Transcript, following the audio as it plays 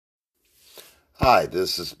Hi,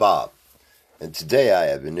 this is Bob, and today I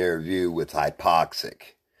have an interview with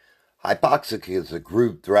Hypoxic. Hypoxic is a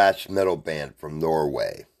group thrash metal band from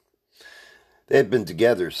Norway. They have been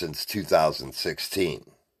together since 2016,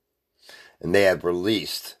 and they have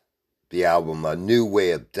released the album A New Way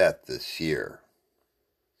of Death this year.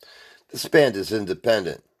 This band is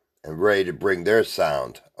independent and ready to bring their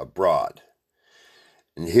sound abroad.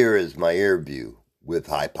 And here is my interview with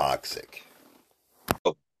Hypoxic.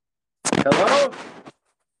 Hello.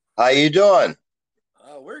 How you doing?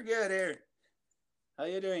 We're good here. How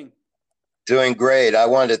you doing? Doing great. I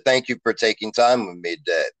wanted to thank you for taking time with me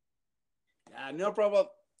today. No problem.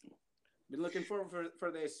 Been looking forward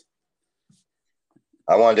for this.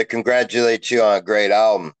 I wanted to congratulate you on a great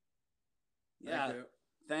album. Yeah.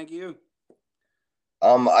 Thank you.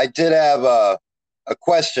 I did have a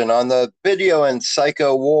question on the video in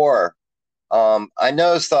Psycho War. I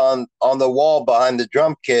noticed on the wall behind the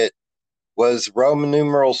drum kit was Roman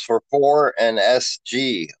numerals for 4 and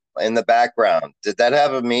SG in the background. Did that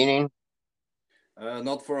have a meaning?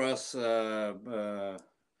 Not for us per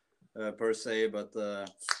se, but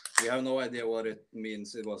we have no idea what it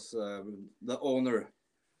means. It was the owner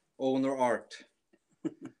art,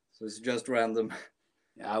 so it's just random.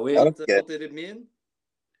 Yeah, What did it mean?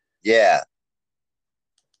 Yeah.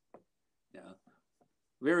 Yeah,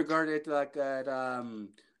 we regard it like at a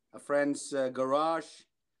friend's garage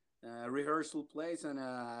rehearsal place, and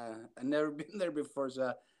I've never been there before,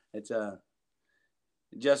 so it's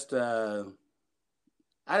just I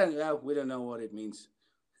don't know. We don't know what it means.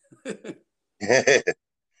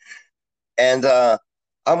 And I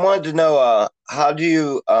wanted to know how do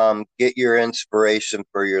you get your inspiration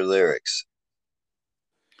for your lyrics?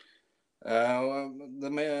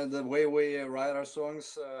 The way we write our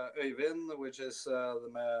songs, Øyvind, which is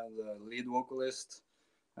the lead vocalist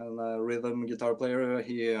and rhythm guitar player,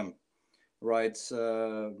 he writes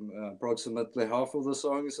approximately half of the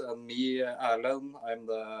songs, and me, Erlend, I'm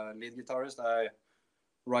the lead guitarist. I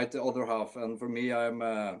write the other half, and for me, I'm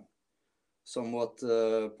somewhat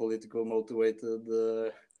political motivated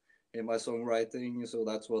in my songwriting, so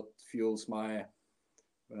that's what fuels my.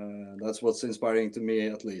 That's what's inspiring to me,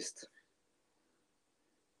 at least.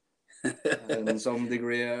 And in some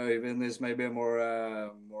degree, even is maybe more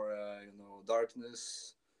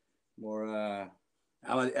darkness, more.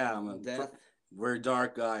 I'm a death. Very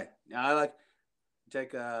dark guy. Yeah, I like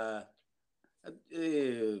take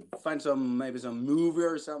find maybe some movie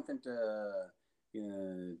or something to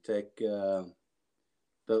take the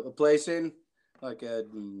place in, like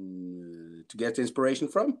to get inspiration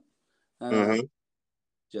from.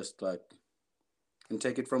 Just like and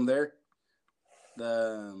take it from there.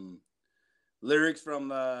 The lyrics from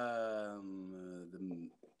the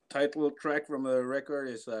title track from the record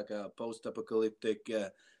is like a post-apocalyptic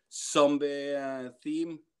zombie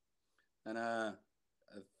theme, and I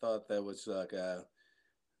thought that was like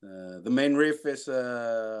the main riff is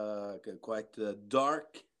quite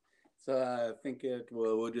dark, so I think it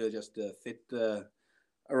would just fit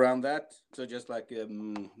around that. So just like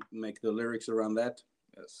make the lyrics around that.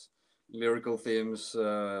 Yes, lyrical themes.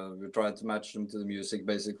 We try to match them to the music.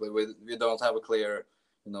 Basically, we don't have a clear,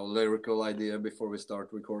 lyrical idea before we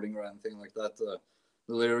start recording or anything like that. The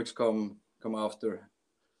lyrics come after.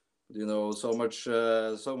 So much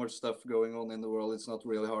stuff going on in the world. It's not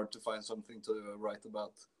really hard to find something to write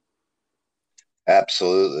about.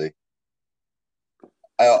 Absolutely.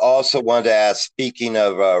 I also wanted to ask, speaking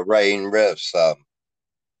of writing riffs,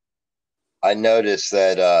 I noticed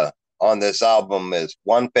that on this album is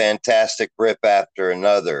one fantastic riff after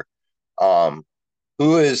another.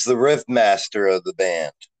 Who is the riff master of the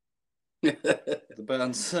band?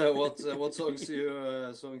 Depends what songs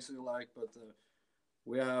you like, but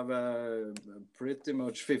we have pretty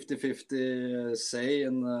much 50-50 say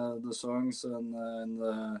in the songs and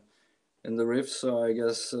in the riffs. So I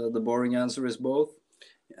guess the boring answer is both.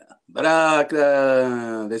 Yeah, but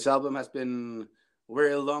this album has been a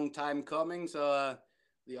very long time coming. So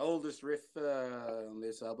the oldest riff on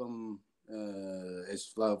this album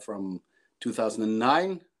is from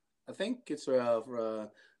 2009. I think it's for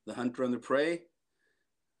The Hunter and the Prey.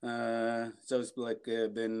 So it's like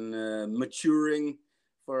been maturing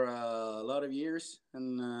for a lot of years,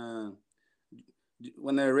 and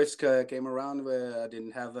when the riffs came around, I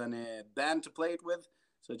didn't have any band to play it with,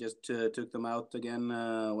 so I just took them out again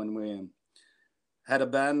when we had a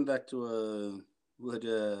band that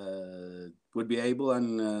would be able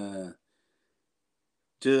and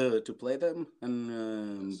to play them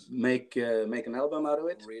and make an album out of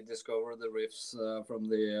it. Rediscover the riffs from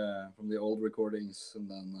the old recordings, and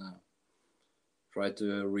then try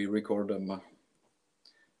to re-record them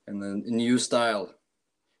in a new style,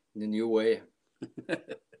 in a new way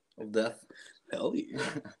of death. Hell yeah.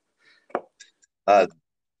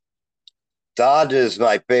 Dodge is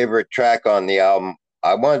my favorite track on the album.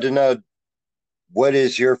 I wanted to know, what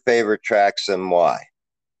is your favorite tracks and why?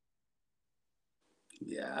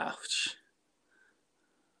 Yeah.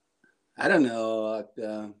 I don't know. I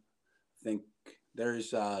think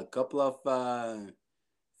there's a couple of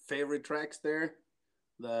favorite tracks there.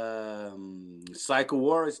 The Psycho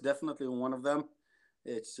War is definitely one of them.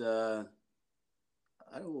 It's I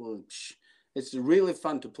don't know, it's really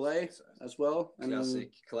fun to play as well. And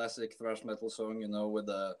Classic thrash metal song, you know, with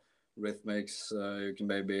the rhythmics. You can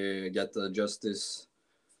maybe get the Justice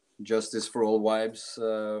for All vibes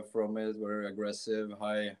from it. Very aggressive,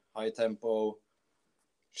 high tempo,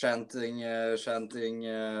 chanting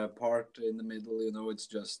part in the middle. You know, it's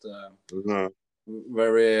just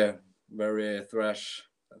very thrash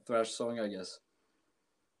song, I guess.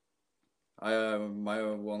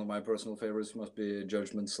 One of my personal favorites must be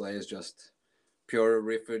Judgment Slay. Is just pure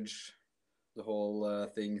riffage, the whole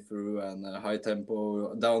thing through, and high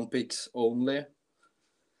tempo down picks only.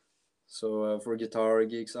 So for guitar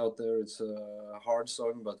geeks out there, it's a hard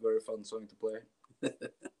song but very fun song to play.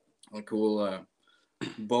 A cool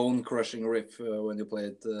bone crushing riff when you play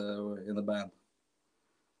it in a band.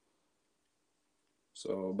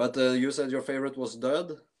 So, but you said your favorite was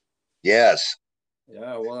Dud. Yes.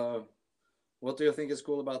 Yeah. Well, what do you think is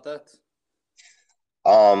cool about that?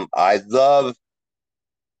 I love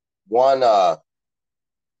one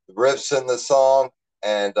riffs in the song,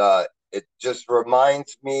 and it just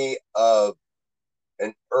reminds me of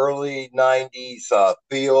an early 90s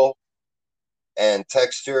feel and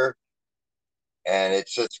texture, and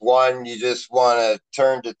it's just one you just want to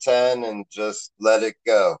turn to 10 and just let it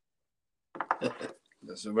go.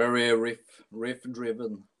 That's a very riff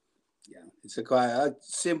driven. Yeah, it's a quite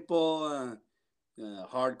simple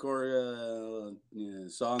hardcore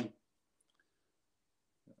song.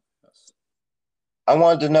 Yes. I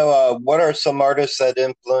wanted to know, what are some artists that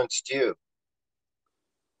influenced you?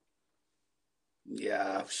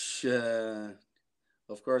 Yeah,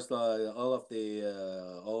 of course, all of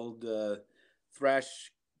the old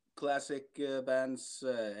thrash classic bands,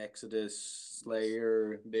 Exodus,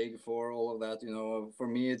 Slayer, Big Four, all of that. You know, for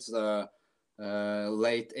me, it's the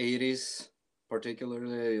late '80s,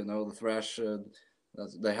 particularly. You know, the thrash.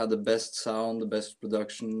 They had the best sound, the best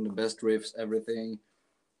production, the best riffs, everything,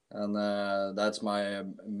 and that's my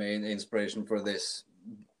main inspiration for this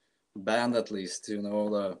band, at least. You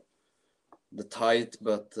know, the tight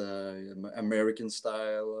but American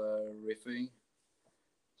style riffing.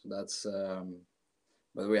 So that's.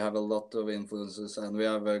 But we have a lot of influences, and we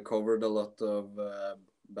have covered a lot of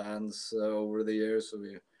bands over the years. So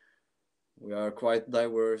we are quite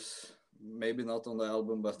diverse. Maybe not on the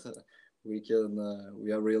album, but we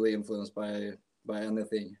are really influenced by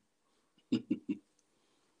anything.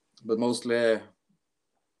 But mostly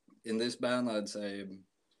in this band, I'd say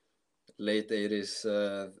late '80s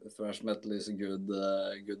thrash metal is a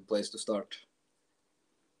good place to start.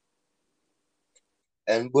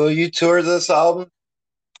 And will you tour this album?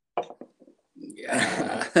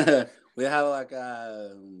 Yeah. We have like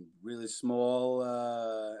a really small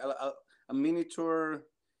a mini tour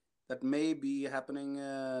that may be happening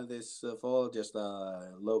this fall, just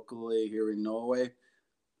locally here in Norway.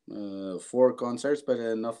 4 concerts, but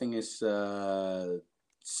nothing is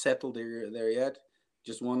settled there yet.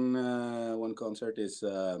 Just one concert is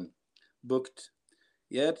booked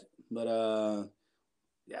yet, but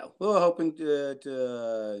yeah, we're hoping to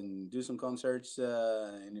do some concerts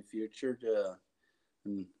in the future to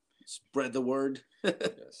spread the word.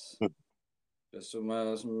 Yes. Just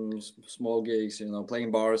some small gigs, you know,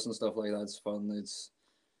 playing bars and stuff like that's fun. It's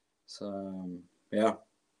yeah,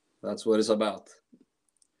 that's what it's about.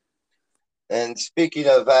 And speaking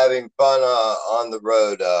of having fun on the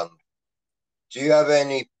road, do you have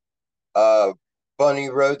any funny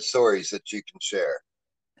road stories that you can share?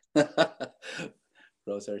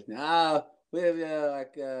 Concerts. We have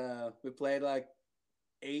we played like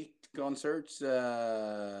 8 concerts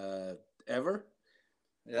ever.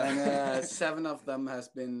 Yeah. And 7 of them has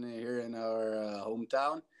been here in our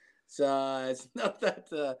hometown, so it's not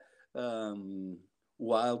that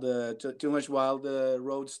wild, too much wild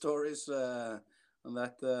road stories on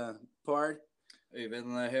that part.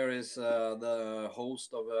 Even here is the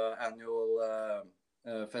host of an annual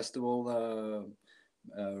festival,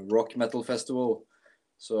 rock metal festival.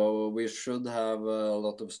 So we should have a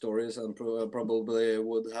lot of stories, and probably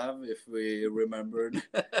would have if we remembered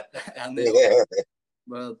any of them.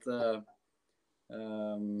 But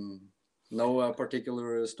No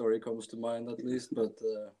particular story comes to mind, at least, but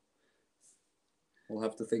we'll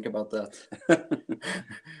have to think about that.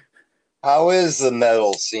 How is the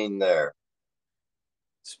metal scene there?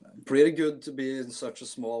 It's pretty good to be in such a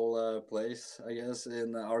small place, I guess.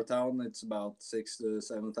 In our town, it's about 6,000 to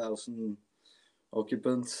 7,000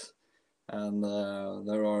 occupants, and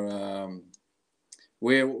there are.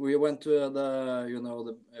 We went to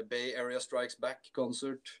the Bay Area Strikes Back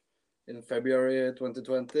concert in February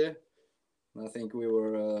 2020. I think we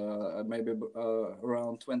were maybe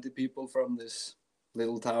around 20 people from this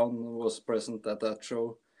little town was present at that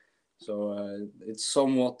show. So it's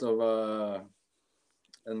somewhat of a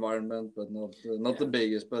environment, but not the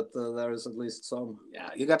biggest. But there is at least some. Yeah,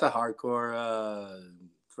 you got the hardcore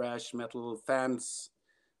thrash metal fans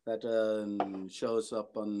that shows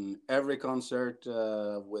up on every concert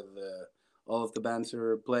with all of the bands who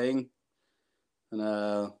are playing, and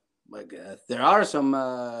there are some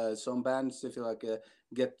bands if you like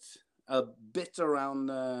get a bit around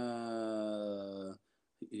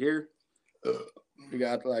here. You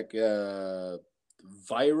got like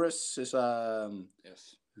Virus is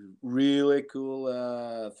Yes. really cool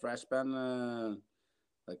thrash band.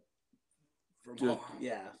 From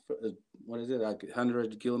What is it? Like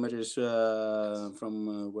 100 kilometers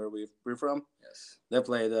from where we're from. Yes. They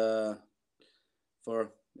played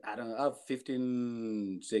for I don't know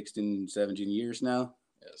 15, 16, 17 years now.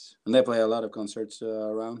 Yes. And they play a lot of concerts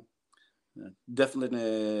around.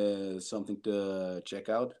 Definitely something to check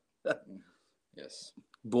out. Yes.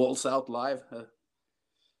 Balls Out live.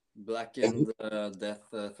 Blackened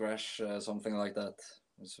Death Thrash, something like that.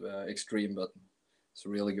 It's extreme, but it's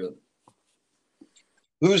really good.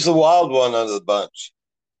 Who's the wild one of the bunch?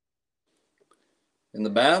 In the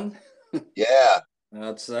band? Yeah.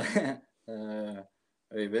 That's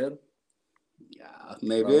Øyvind. Yeah,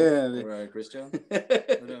 maybe. Or Christian,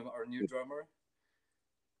 our new drummer.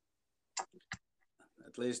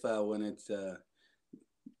 At least when it's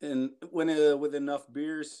with enough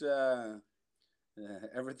beers,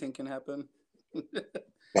 everything can happen.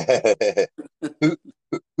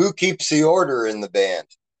 who keeps the order in the band?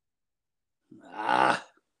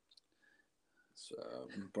 It's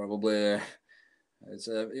probably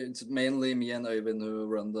it's mainly me and Øyvind who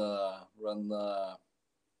run the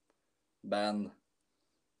band,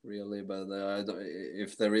 really. But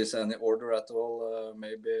if there is any order at all,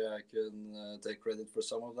 maybe I can take credit for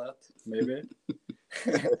some of that. Maybe.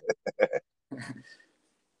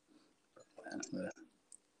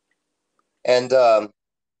 And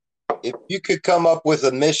if you could come up with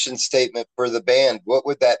a mission statement for the band, what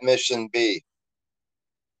would that mission be?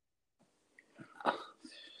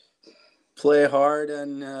 Play hard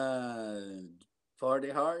and party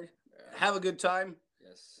hard. Have a good time.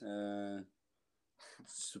 Yes.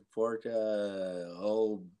 Support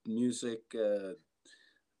all music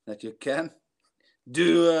that you can.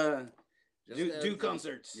 Do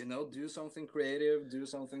concerts. Do something creative. Do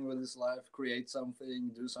something with this life. Create something.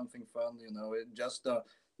 Do something fun.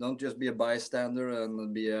 Don't just be a bystander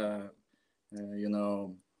and be a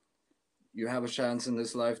you have a chance in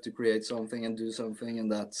this life to create something and do something, and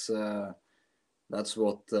that's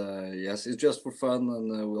what yes, it's just for fun,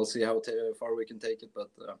 and we'll see how far we can take it, but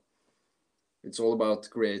it's all about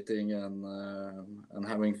creating and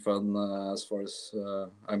having fun as far as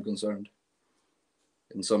I'm concerned,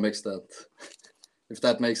 in some extent. If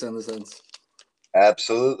that makes any sense.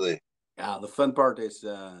 Absolutely. Yeah, the fun part is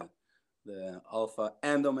the alpha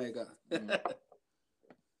and omega.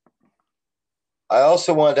 I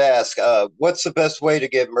also wanted to ask, what's the best way to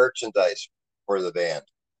get merchandise for the band?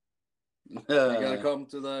 You gotta come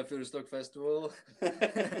to the Furustock Festival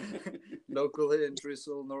locally in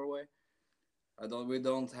Trysil, Norway. We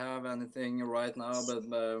don't have anything right now, but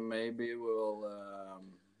maybe we'll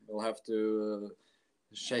have to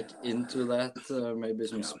check into that. Maybe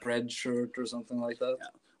some spread shirt or something like that. Yeah.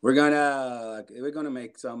 We're gonna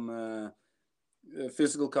make some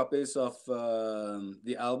physical copies of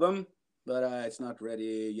the album, but it's not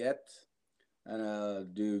ready yet.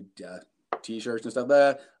 And do t-shirts and stuff.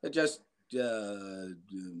 But just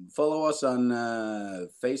follow us on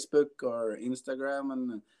Facebook or Instagram,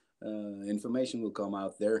 and information will come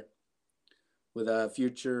out there with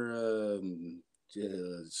future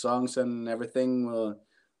songs and everything.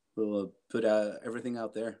 We'll put everything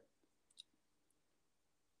out there.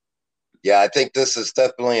 Yeah, I think this is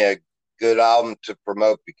definitely a good album to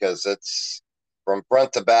promote because it's from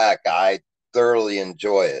front to back. I thoroughly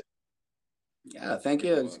enjoy it. Yeah, thank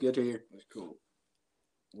you. It's good to hear. That's cool.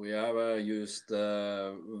 We have used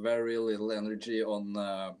very little energy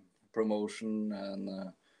on promotion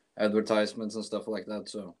and advertisements and stuff like that.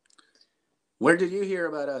 So, where did you hear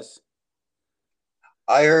about us?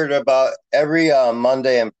 I heard about every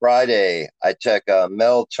Monday and Friday. I check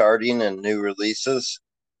Mel charting and new releases,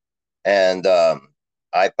 and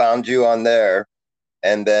I found you on there.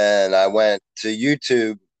 And then I went to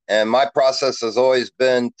YouTube, and my process has always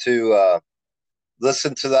been to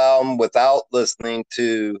listen to the album without listening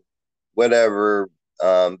to whatever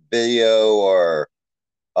video or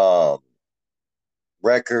um,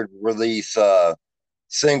 record release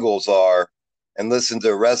singles are, and listen to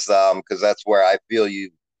the rest of the album, because that's where I feel you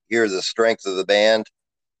hear the strength of the band,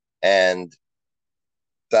 and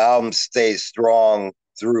the album stays strong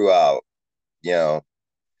throughout, you know.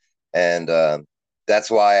 And that's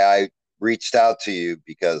why I reached out to you,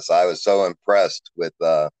 because I was so impressed with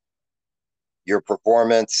your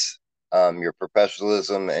performance, your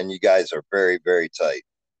professionalism, and you guys are very, very tight.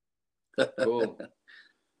 Cool.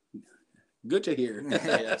 Good to hear.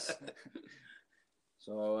 Yes.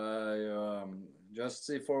 So just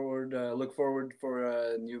look forward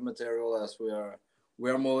for new material, as we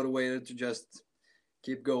are motivated to just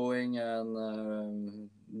keep going and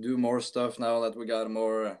do more stuff now that we got a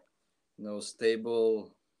more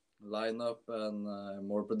stable lineup and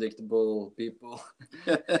more predictable people.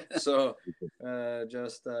 So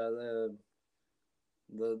just the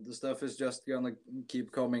stuff is just gonna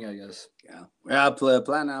keep coming, I guess. Yeah.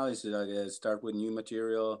 Plan now is to start with new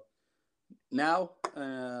material now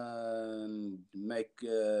and make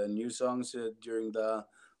new songs during the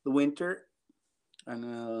winter,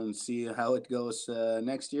 and see how it goes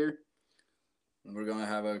next year. We're gonna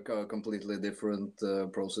have a completely different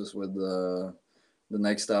process with the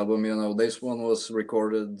next album. This one was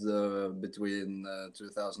recorded between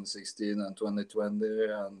 2016 and 2020,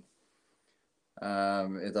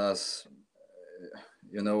 and it has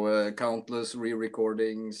countless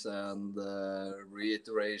re-recordings and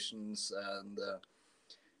reiterations, and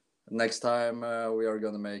next time we are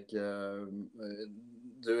gonna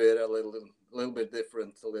do it a little bit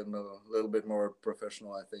different, a little bit more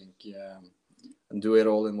professional, I think. And do it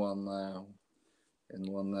all in one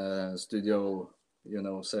studio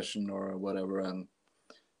session or whatever, and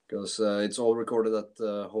because it's all recorded at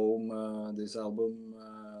home. This album,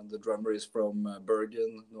 the drummer is from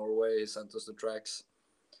Bergen, Norway. He sent us the tracks,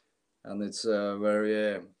 and it's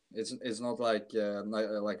it's not like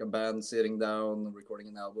a band sitting down recording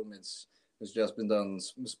an album. It's just been done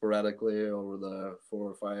sporadically over the 4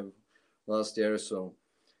 or 5 last years. So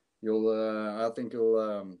I think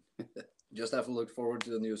you'll just have to look forward to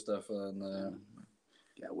the new stuff. And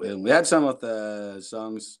yeah, we had some of the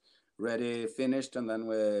songs ready, finished, and then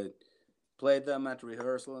we played them at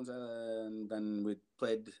rehearsals, and then we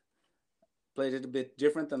played it a bit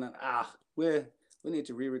different, and then we need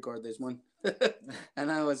to re-record this one, and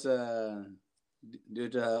I was do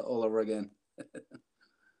it all over again.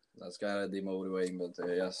 That's kind of demotivating, but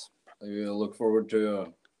yes, we look forward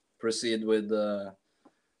to proceed with the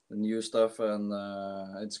new stuff, and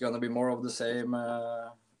it's gonna be more of the same.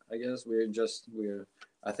 I guess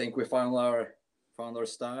I think we found our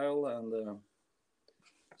style, and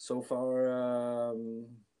so far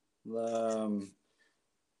the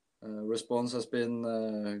response has been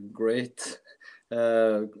great.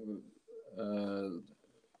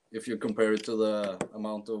 If you compare it to the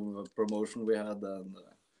amount of promotion we had and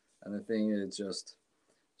anything, it's just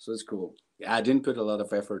so it's cool. Yeah, I didn't put a lot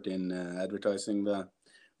of effort in advertising the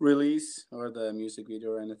release or the music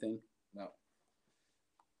video or anything. No,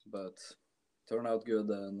 but turned out good,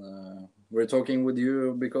 and we're talking with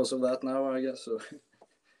you because of that now, I guess. So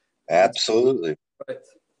Absolutely. right.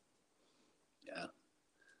 Yeah.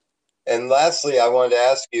 And lastly, I wanted to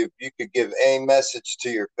ask you if you could give a message to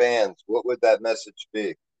your fans. What would that message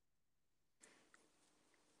be?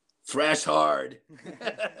 Thrash hard.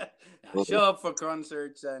 Show up for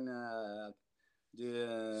concerts and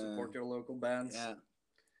Support your local bands. Yeah.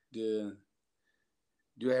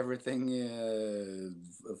 Do everything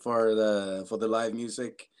for the live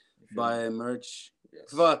music. Buy merch.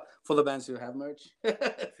 Yes. For the bands who have merch.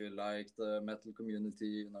 If you like the metal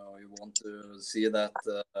community, you want to see that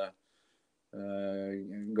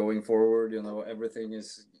going forward. Everything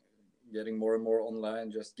is getting more and more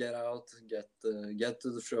online. Just get out, get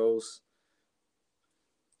to the shows,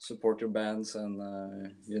 support your bands, and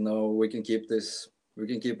we can keep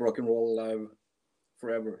rock and roll alive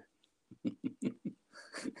forever.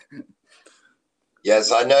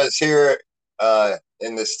 Yes, I notice here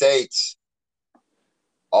in the States,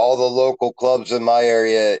 all the local clubs in my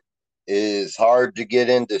area is hard to get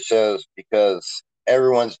into shows because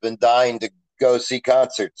everyone's been dying to go see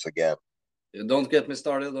concerts again. Don't get me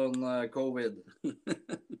started on COVID.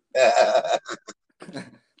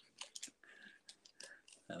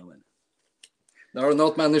 There are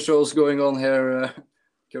not many shows going on here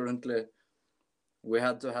currently. We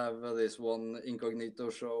had to have this one incognito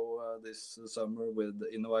show this summer with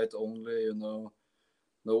invite only, no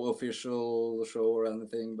official show or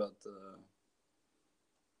anything, but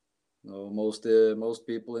most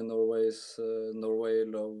people in Norway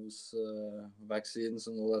loves vaccines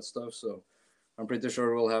and all that stuff, so I'm pretty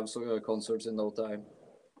sure we'll have concerts in no time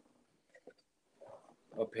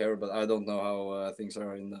up here, but I don't know how things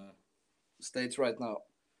are in the States right now.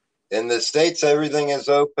 In the States, everything is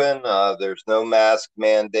open. There's no mask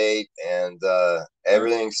mandate, and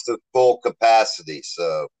everything's to full capacity.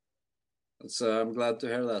 So, I'm glad to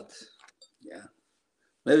hear that. Yeah.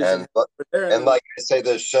 And like I say,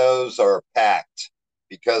 the shows are packed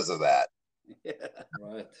because of that. Yeah.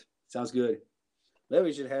 Right. Sounds good. Maybe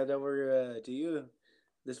we should head over to you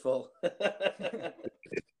this fall.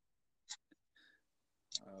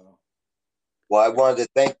 Well, I wanted to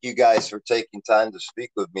thank you guys for taking time to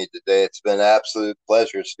speak with me today. It's been an absolute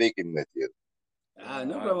pleasure speaking with you.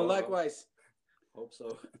 No problem. Likewise. Hope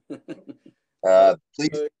so.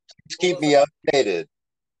 Please keep me updated.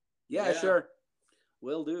 Yeah, sure.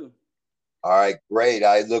 Will do. All right, great.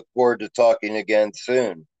 I look forward to talking again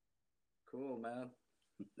soon. Cool, man.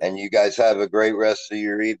 And you guys have a great rest of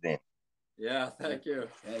your evening. Yeah, thank you.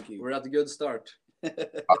 Thank you. We're at a good start.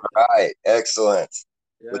 All right, excellent.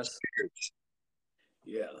 Yes.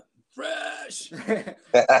 Yeah. Fresh.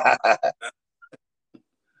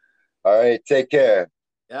 All right, take care.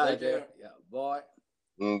 Yeah, Take care. Yeah, bye.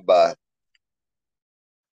 Bye.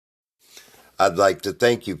 I'd like to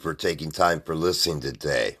thank you for taking time for listening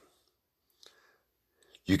today.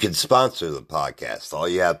 You can sponsor the podcast. All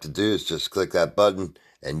you have to do is just click that button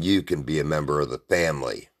and you can be a member of the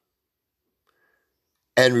family.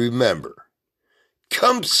 And remember,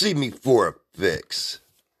 come see me for a fix.